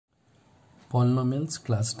Polynomials,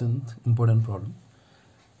 class 10th, important problem.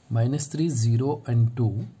 -3, 0 and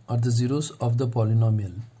 2 are the zeros of the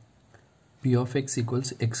polynomial p of x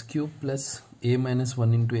equals x cube plus a minus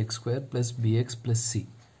 1 into x square plus bx plus c.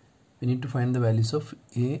 We need to find the values of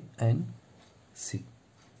a and c.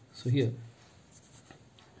 So here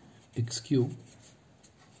x cube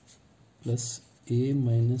plus a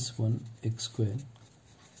minus 1 x square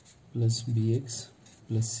plus bx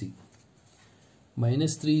plus c.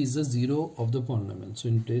 -3 is the zero of the polynomial. So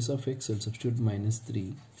in place of x, I'll substitute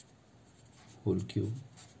 -3 whole cube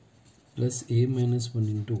plus a minus 1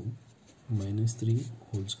 into -3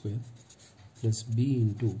 whole square plus b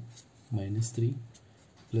into -3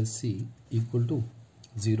 plus c equal to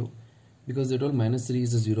 0. Because they told -3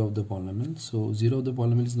 is the zero of the polynomial. So 0 of the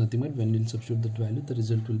polynomial is nothing but when we'll substitute that value, the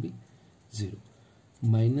result will be 0.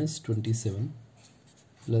 -27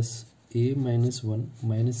 plus a minus 1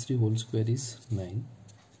 minus 3 whole square is 9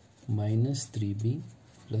 minus 3b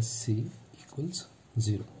plus c equals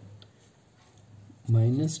 0.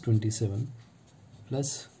 -27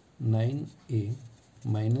 plus 9a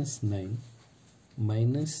minus 9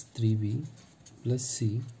 minus 3b plus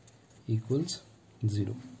c equals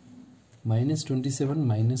 0. -27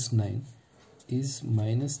 minus 9 is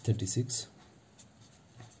minus 36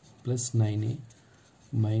 plus 9a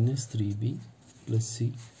minus 3b plus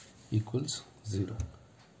c equals 0.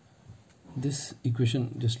 This equation,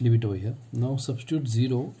 just leave it over here. Now substitute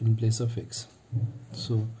 0 in place of x.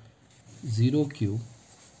 So 0 cube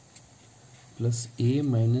plus a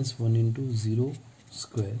minus 1 into 0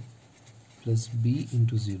 square plus b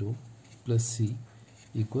into 0 plus c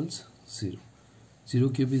equals 0. 0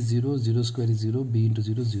 cube is 0, 0 square is 0, b into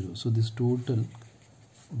 0, 0. So this total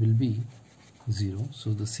will be 0.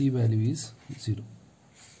 So the c value is 0.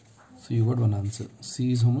 So you got one answer.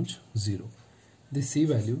 C is how much? 0. This c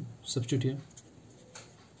value, substitute here.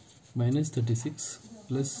 -36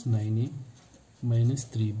 plus 9a minus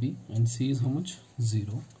 3b and c is how much?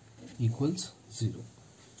 0 equals 0.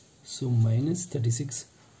 So -36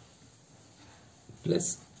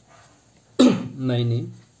 plus 9a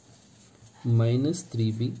minus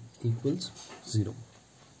 3b equals 0.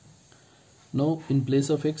 Now in place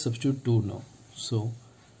of x, substitute 2 now. So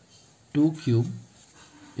 2 cube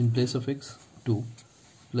in place of x 2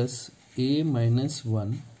 plus a minus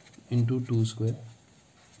 1 into 2 square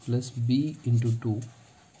plus b into 2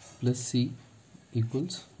 plus c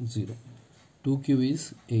equals 0. 2 cube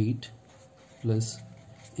is 8 plus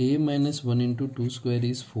a minus 1 into 2 square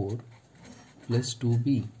is 4 plus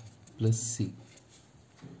 2b plus c.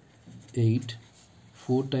 8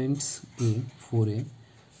 4 times a 4a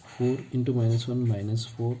 4 into -1 minus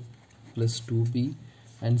 4 plus 2b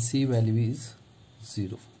and c value is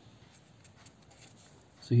 0.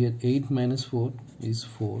 So here 8 minus 4 is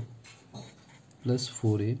 4 plus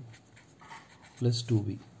 4a plus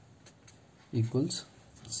 2b equals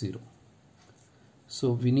 0.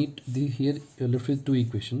 So we need here you're left with two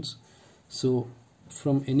equations. So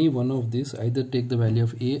from any one of these, either take the value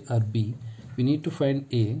of a or b. We need to find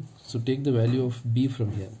a, so take the value of b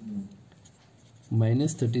from here.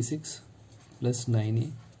 -36 plus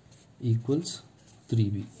 9a equals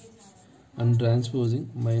 3b. And transposing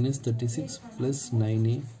 -36 plus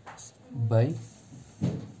 9a by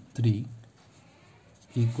 3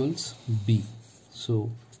 equals b. So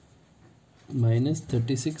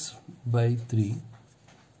 -36 by 3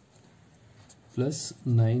 plus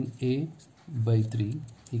 9a by 3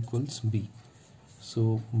 equals b.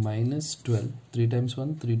 So -12, 3 times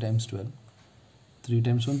 1, 3 times 12, 3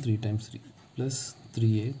 times 1, 3 times 3 plus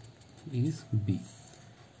 3a is b.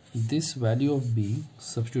 This value of b,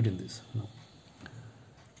 substitute in this now.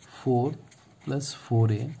 4 plus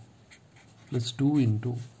 4a plus 2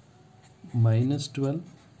 into -12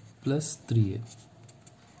 plus 3a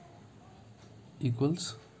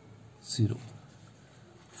equals 0.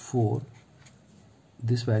 4,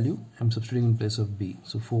 this value I'm substituting in place of b.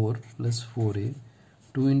 So 4 plus 4a,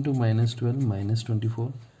 2 into -12 minus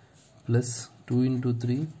 24 plus 2 into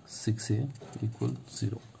 3 6a equal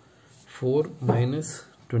 0. 4 minus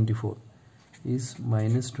 24 is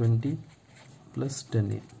 -20 plus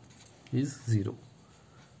 10a is 0.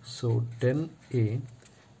 So 10a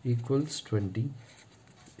equals 20.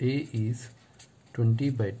 A is 20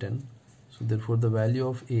 by 10. So therefore the value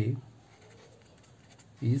of a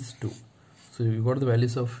is 2. So you got the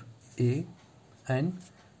values of a and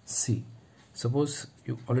c. Suppose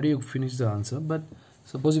you already finished the answer, but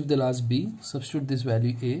suppose if they'll ask b, substitute this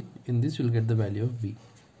value a in this, you'll get the value of b.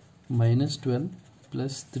 -12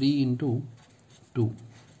 plus 3 into 2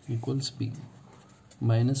 equals b.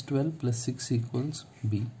 -12 plus 6 equals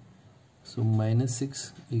b. So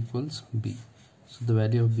 -6 equals b. So the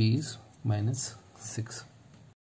value of b is minus 6.